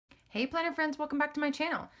Hey planner friends, welcome back to my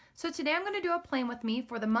channel. So today I'm going to do a plan with me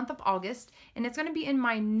for the month of August, and it's going to be in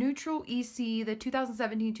my neutral EC, the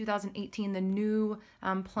 2017-2018, the new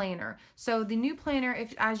planner. So the new planner,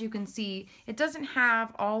 as you can see, it doesn't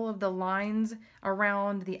have all of the lines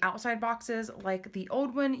around the outside boxes like the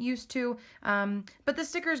old one used to, but the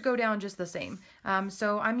stickers go down just the same.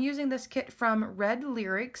 So I'm using this kit from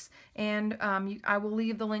RedLyrics, and I will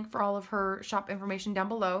leave the link for all of her shop information down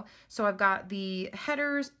below. So I've got the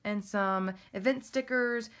headers and some event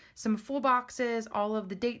stickers, some full boxes, all of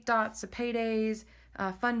the date dots, the paydays,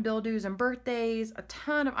 fun bill dues and birthdays, a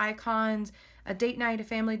ton of icons, a date night, a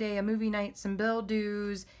family day, a movie night, some bill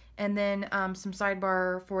dues, and then some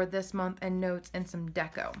sidebar for this month and notes and some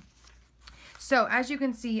deco. So as you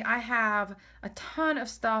can see, I have a ton of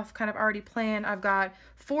stuff kind of already planned. I've got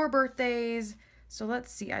 4 birthdays. So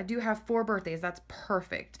let's see, I do have 4 birthdays. That's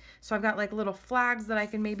perfect. So I've got like little flags that I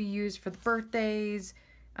can maybe use for the birthdays.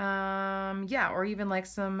 Yeah, or even like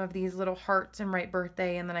some of these little hearts and write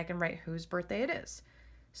birthday, and then I can write whose birthday it is.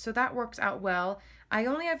 So that works out well. I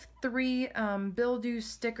only have 3 bill due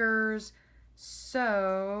stickers,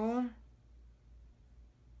 so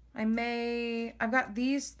I've got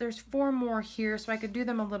these, there's 4 more here, so I could do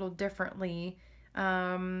them a little differently,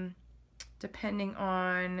 depending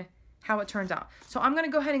on how it turns out. So I'm going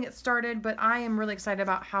to go ahead and get started, but I am really excited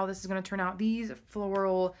about how this is going to turn out. These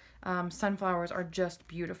floral sunflowers are just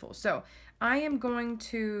beautiful. So I am going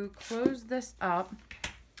to close this up,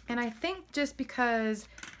 and I think just because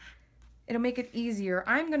it'll make it easier,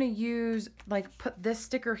 I'm going to use, like, put this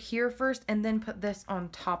sticker here first and then put this on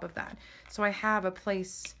top of that. So I have a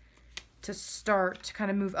place to start to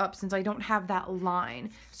kind of move up since I don't have that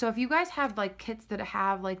line. So if you guys have like kits that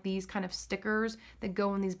have like these kind of stickers that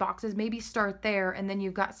go in these boxes, maybe start there, and then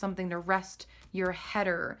you've got something to rest your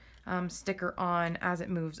header sticker on as it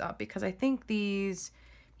moves up, because I think these,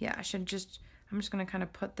 yeah, I'm just gonna kind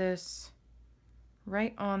of put this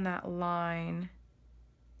right on that line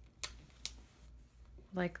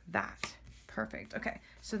like that. Perfect. Okay,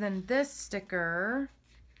 so then this sticker,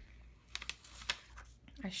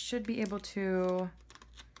 I should be able to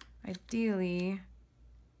ideally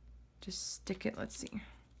just stick it, let's see,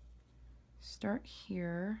 start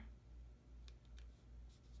here.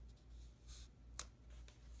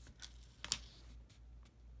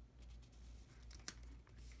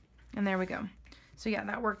 And there we go. So yeah,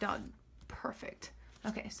 that worked out perfect.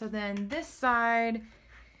 Okay, so then this side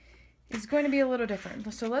is going to be a little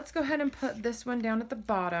different. So let's go ahead and put this one down at the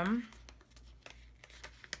bottom.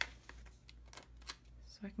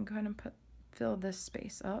 So I can go ahead and fill this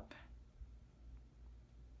space up.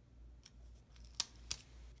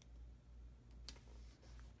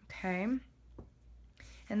 Okay.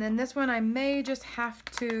 And then this one I may just have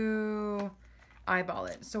to eyeball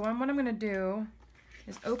it. So what I'm going to do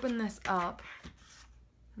is open this up,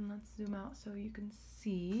 and let's zoom out so you can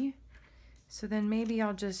see. So then maybe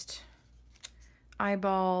I'll just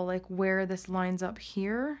eyeball like where this lines up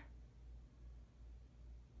here.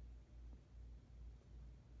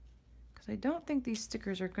 I don't think these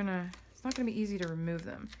stickers are it's not gonna be easy to remove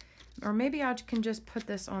them. Or maybe I can just put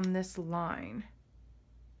this on this line.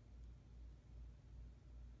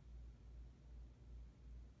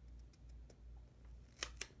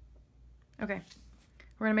 Okay,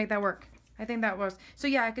 we're gonna make that work. I think that was, so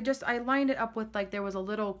yeah, I lined it up with like there was a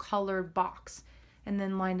little colored box and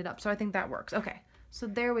then lined it up. So I think that works. Okay, so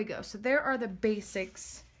there we go. So there are the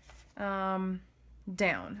basics down.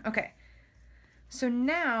 Okay, so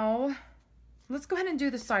now let's go ahead and do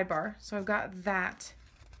the sidebar. So I've got that.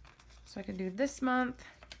 So I can do this month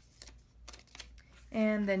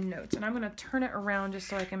and then notes. And I'm going to turn it around just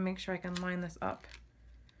so I can make sure I can line this up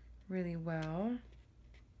really well.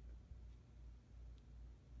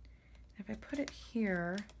 If I put it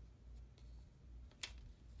here,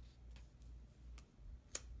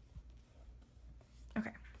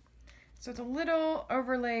 okay. So it's a little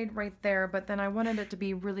overlaid right there, but then I wanted it to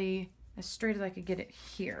be really as straight as I could get it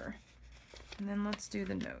here. And then let's do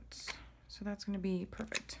the notes. So that's going to be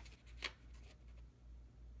perfect.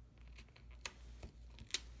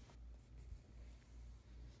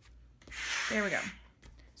 There we go.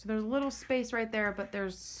 So there's a little space right there, but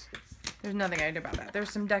there's nothing I can do about that.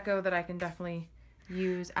 There's some deco that I can definitely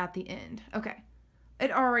use at the end. Okay.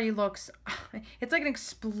 It already looks, it's like an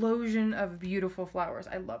explosion of beautiful flowers.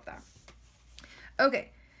 I love that.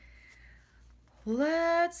 Okay.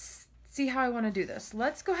 Let's see how I want to do this.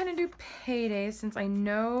 Let's go ahead and do paydays since I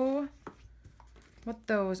know what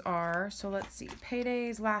those are. So let's see,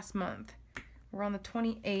 paydays last month. We're on the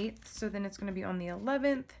 28th, so then it's going to be on the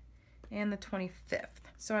 11th and the 25th.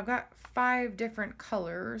 So I've got 5 different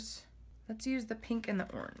colors let's use the pink and the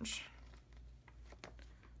orange.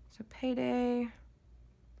 So payday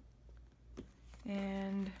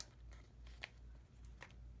and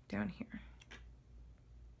down here.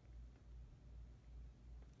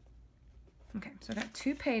 Okay, so I got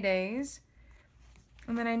 2 paydays.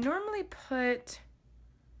 And then I normally put,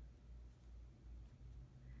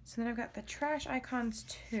 so then I've got the trash icons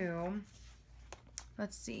too.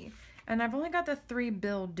 Let's see. And I've only got the 3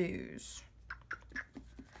 bill dues.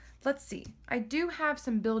 Let's see. I do have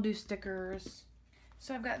some bill due stickers.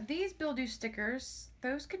 So I've got these bill due stickers.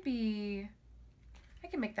 Those could be, I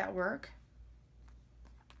can make that work.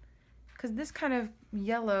 Because this kind of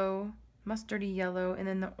yellow, mustardy yellow, and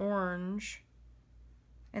then the orange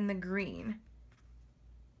and the green.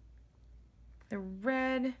 The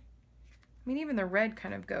red, I mean even the red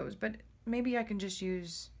kind of goes, but maybe I can just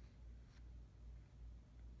use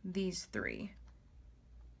these 3.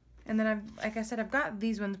 And then like I said, I've got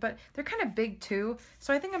these ones, but they're kind of big too,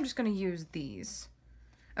 so I think I'm just gonna use these.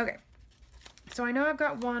 Okay, so I know I've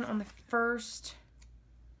got one on the first.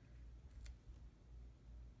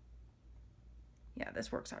 Yeah,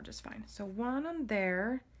 this works out just fine. So one on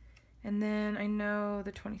there, and then I know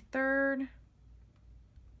the 23rd.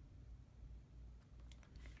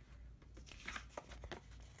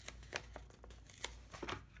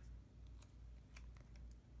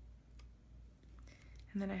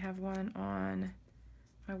 And then I have one on,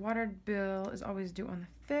 my water bill is always due on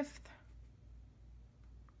the 5th.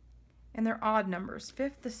 And they're odd numbers,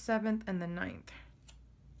 5th, the 7th, and the 9th.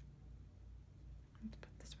 Let's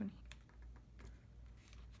put this one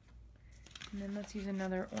here. And then let's use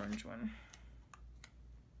another orange one.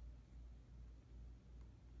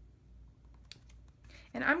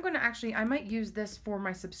 And I'm going to actually, I might use this for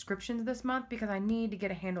my subscriptions this month because I need to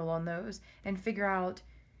get a handle on those and figure out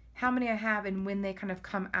how many I have and when they kind of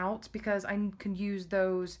come out, because I can use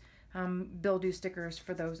those bill due stickers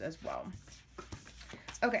for those as well.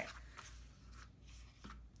 Okay.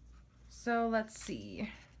 So let's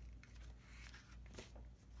see.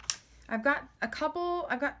 I've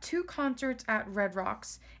got 2 concerts at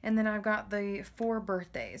RedLyrics, and then I've got the 4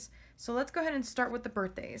 birthdays. So let's go ahead and start with the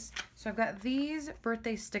birthdays. So I've got these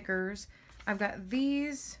birthday stickers. I've got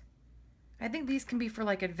these, I think these can be for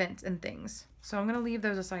like events and things. So I'm gonna leave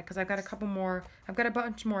those aside because I've got a couple more, I've got a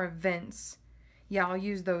bunch more events. Yeah, I'll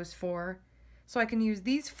use those for. So I can use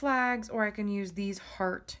these flags or I can use these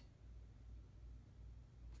heart.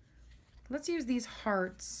 Let's use these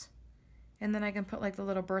hearts. And then I can put like the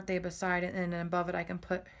little birthday beside it, and then above it I can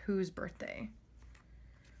put whose birthday.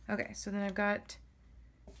 Okay, so then I've got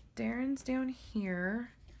Darren's down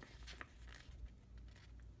here.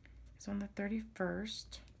 It's on the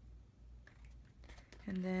 31st.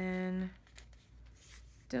 And then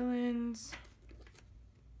Dylan's.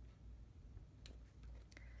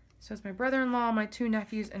 So it's my brother-in-law, my 2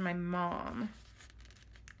 nephews, and my mom.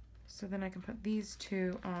 So then I can put these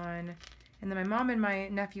 2 on. And then my mom and my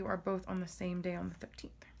nephew are both on the same day on the 13th.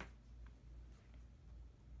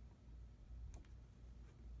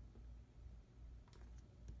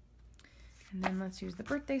 And then let's use the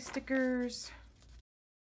birthday stickers.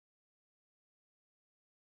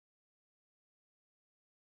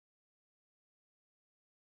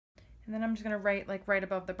 And then I'm just gonna write like right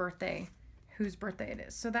above the birthday whose birthday it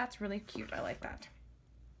is. So that's really cute. I like that.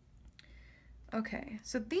 Okay,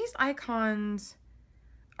 so these icons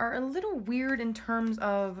are a little weird in terms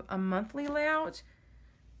of a monthly layout.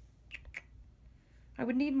 I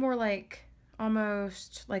would need more like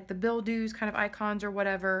almost like the bill dues kind of icons or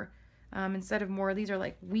whatever, instead of more, these are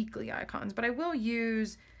like weekly icons. But I will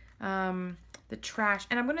use the trash,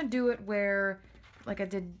 and I'm gonna do it where, like I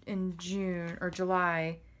did in June or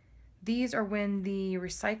July, these are when the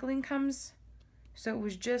recycling comes. So it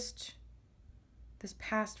was just this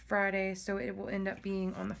past Friday, so it will end up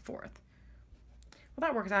being on the 4th. Well,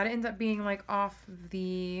 that works out. It ends up being like off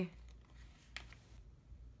the,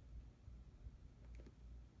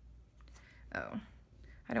 oh,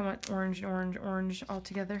 I don't want orange and orange, orange all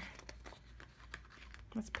together.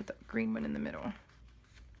 Let's put the green one in the middle.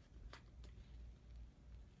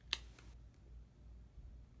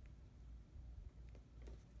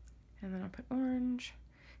 And then I'll put orange,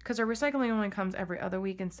 because our recycling only comes every other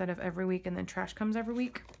week instead of every week, and then trash comes every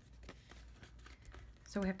week.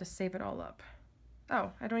 So we have to save it all up.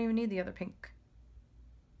 Oh, I don't even need the other pink.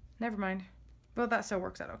 Never mind. Well, that still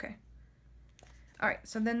works out okay. All right,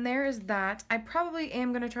 so then there is that. I probably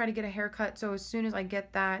am gonna try to get a haircut, so as soon as I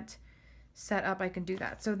get that set up, I can do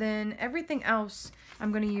that. So then everything else,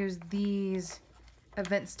 I'm gonna use these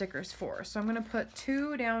event stickers for. So I'm gonna put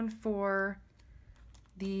 2 down for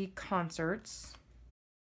the concerts.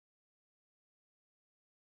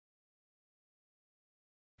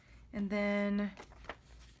 And then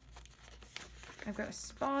I've got a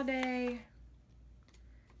spa day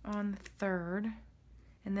on the 3rd.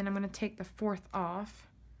 And then I'm going to take the 4th off.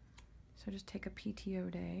 So just take a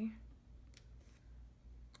PTO day.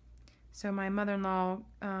 So my mother-in-law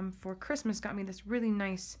for Christmas got me this really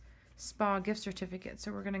nice spa gift certificate.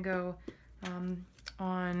 So we're going to go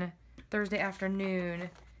on Thursday afternoon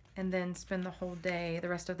and then spend the whole day, the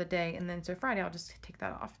rest of the day. And then so Friday I'll just take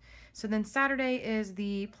that off. So then Saturday is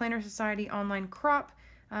the Planner Society online crop.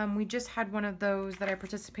 We just had one of those that I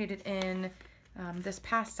participated in this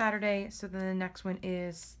past Saturday. So then the next one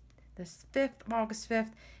is this 5th, August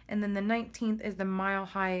 5th. And then the 19th is the Mile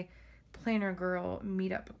High Planner Girl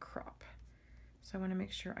Meetup crop. So I want to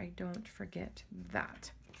make sure I don't forget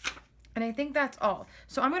that. And I think that's all.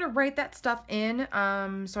 So I'm going to write that stuff in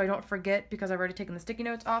so I don't forget, because I've already taken the sticky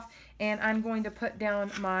notes off. And I'm going to put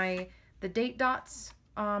down the date dots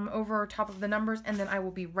over top of the numbers, and then I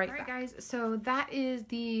will be right back. All right, guys, so that is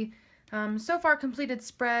the so far completed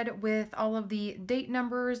spread with all of the date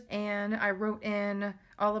numbers, and I wrote in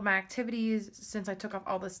all of my activities since I took off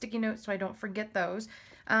all the sticky notes so I don't forget those.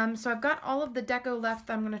 So I've got all of the deco left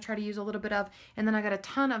that I'm going to try to use a little bit of, and then I got a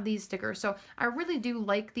ton of these stickers. So I really do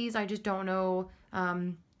like these. I just don't know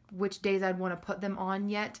which days I'd want to put them on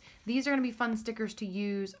yet. These are going to be fun stickers to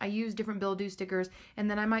use. I use different Bill Do stickers,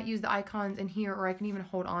 and then I might use the icons in here, or I can even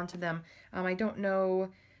hold on to them. I don't know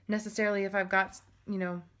necessarily if I've got, you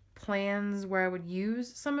know, plans where I would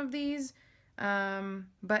use some of these,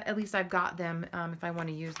 but at least I've got them if I want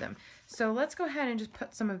to use them. So let's go ahead and just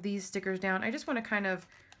put some of these stickers down. I just want to kind of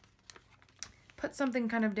put something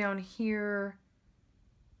kind of down here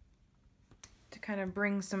to kind of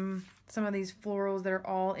bring some of these florals that are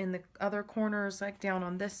all in the other corners, like down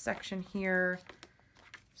on this section here.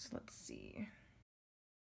 So let's see.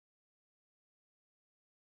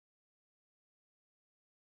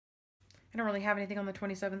 I don't really have anything on the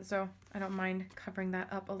 27th, so I don't mind covering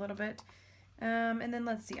that up a little bit. And then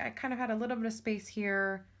let's see, I kind of had a little bit of space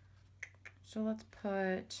here. So let's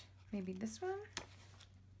put maybe this one.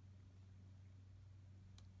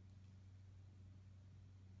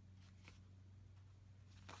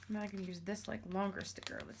 Now I can use this like longer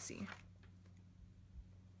sticker. Let's see.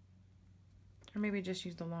 Or maybe just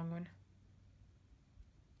use the long one.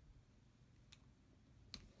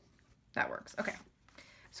 That works. Okay.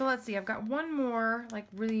 So let's see. I've got one more like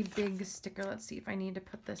really big sticker. Let's see if I need to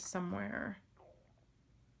put this somewhere.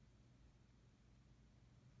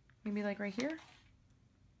 Maybe like right here.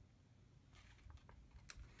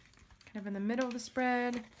 Kind of in the middle of the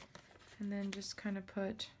spread. And then just kind of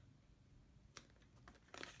put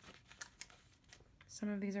some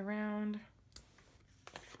of these around.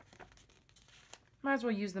 Might as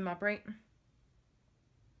well use them up, right?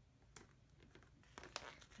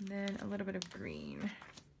 And then a little bit of green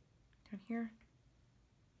down here.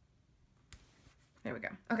 There we go.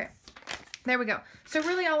 Okay, there we go. So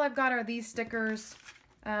really all I've got are these stickers.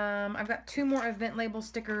 I've got 2 more event label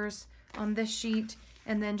stickers on this sheet,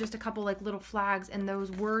 and then just a couple like little flags and those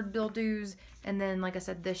word Bill Do's, and then like I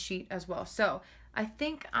said, this sheet as well. So I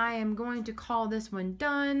think I am going to call this one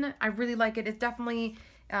done. I really like it. It's definitely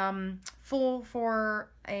full for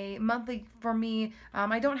a monthly for me.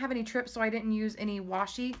 I don't have any trips, so I didn't use any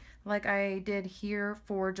washi like I did here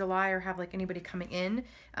for July, or have like anybody coming in.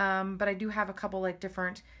 But I do have a couple like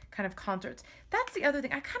different kind of concerts. That's the other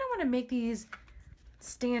thing. I kind of want to make these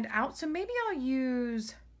stand out, so maybe I'll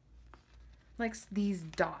use like these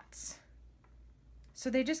dots. So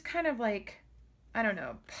they just kind of like, I don't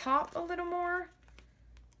know, pop a little more.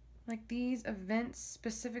 Like these events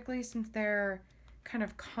specifically, since they're kind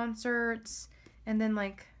of concerts, and then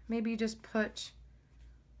like maybe just put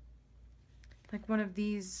like one of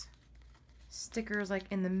these stickers like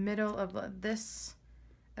in the middle of this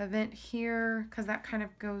event here, because that kind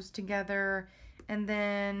of goes together. And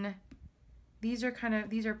then these are planner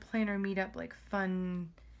meetup like fun.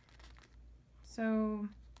 So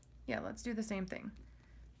yeah, let's do the same thing.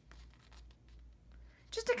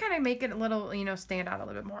 Just to kind of make it a little, you know, stand out a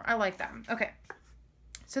little bit more. I like that. Okay.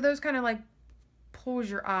 So those kind of like pulls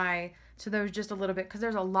your eye to those just a little bit, because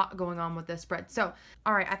there's a lot going on with this spread. So,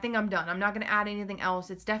 all right, I think I'm done. I'm not going to add anything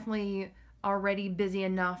else. It's definitely already busy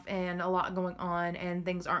enough and a lot going on, and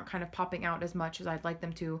things aren't kind of popping out as much as I'd like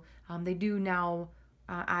them to. They do now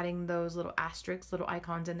adding those little asterisks, little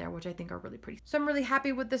icons in there, which I think are really pretty. So I'm really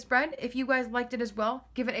happy with this spread. If you guys liked it as well,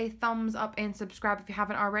 give it a thumbs up and subscribe if you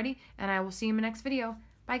haven't already, and I will see you in my next video.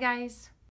 Bye, guys.